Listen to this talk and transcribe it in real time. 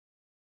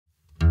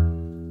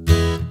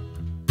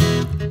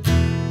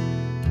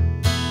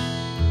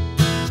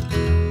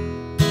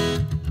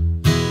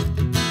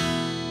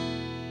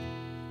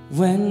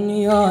When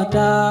you're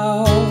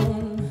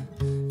down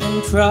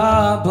and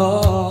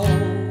troubled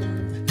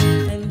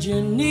and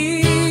you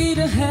need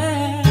a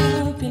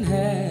helping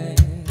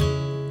hand,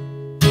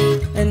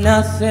 and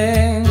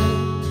nothing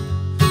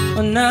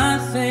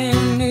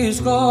is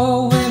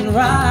going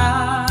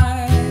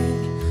right,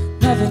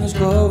 nothing is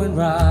going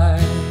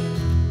right.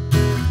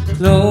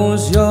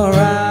 Close your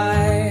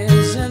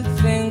eyes and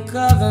think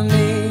of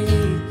me,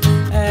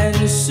 and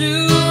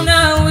soon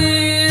I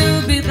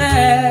will be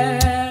there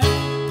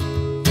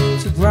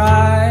to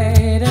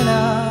brighten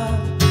up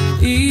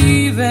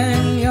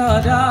even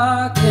your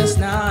darkest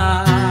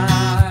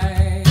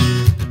night.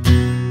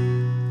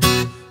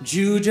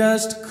 You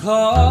just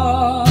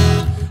call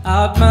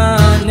out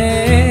my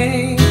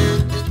name,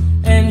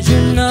 and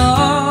you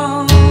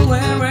know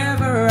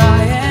wherever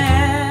I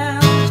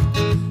am,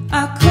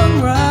 I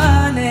come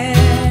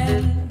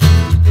running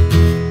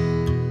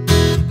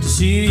to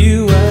see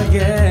you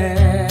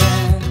again.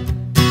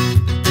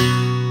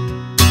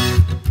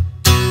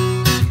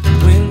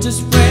 Winter,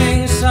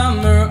 spring,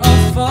 summer or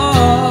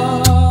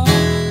fall,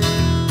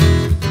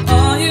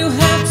 all you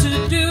have to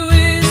do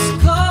is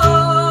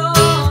call,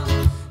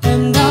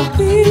 and I'll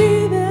be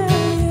there.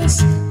 Yes,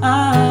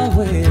 I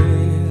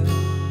will.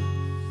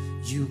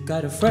 You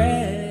got a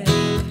friend.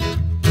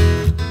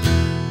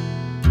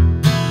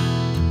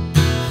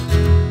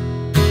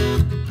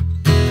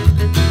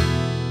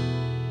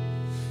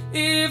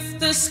 If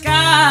the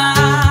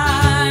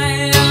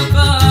sky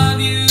above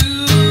you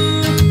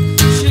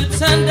should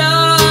turn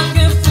dark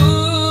and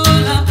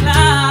full of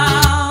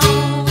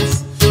clouds,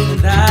 and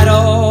that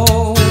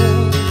old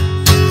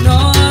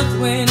north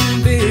wind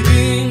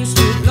begins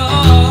to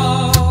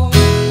blow,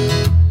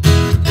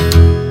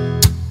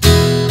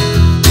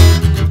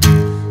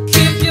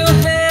 keep your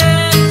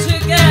head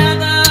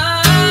together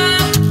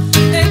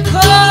and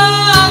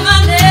call my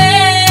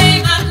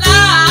name out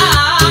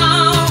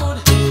loud.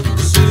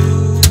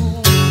 Soon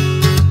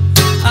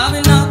I'll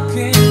be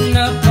knocking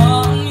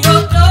upon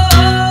your door.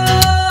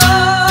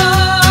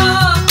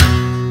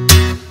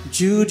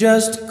 You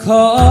just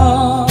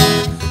call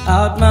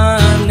out my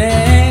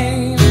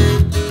name,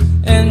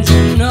 and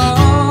you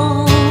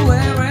know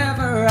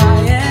wherever I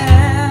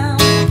am,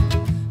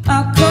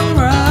 I'll come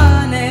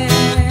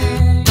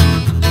running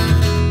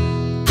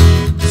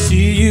to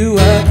see you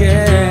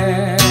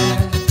again.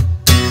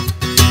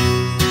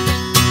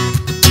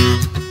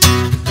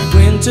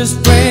 Winter,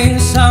 spring,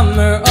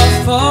 summer or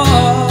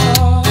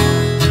fall,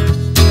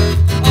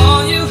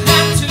 all you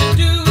have to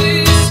do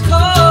is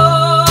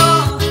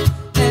call,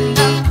 and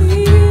I'll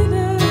be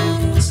there.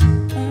 Yes, I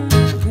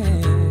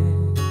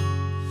will.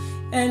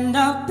 And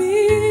I'll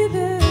be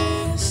there.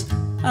 Yes,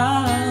 I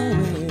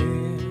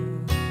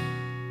will.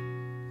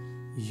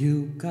 You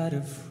got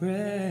a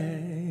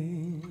friend.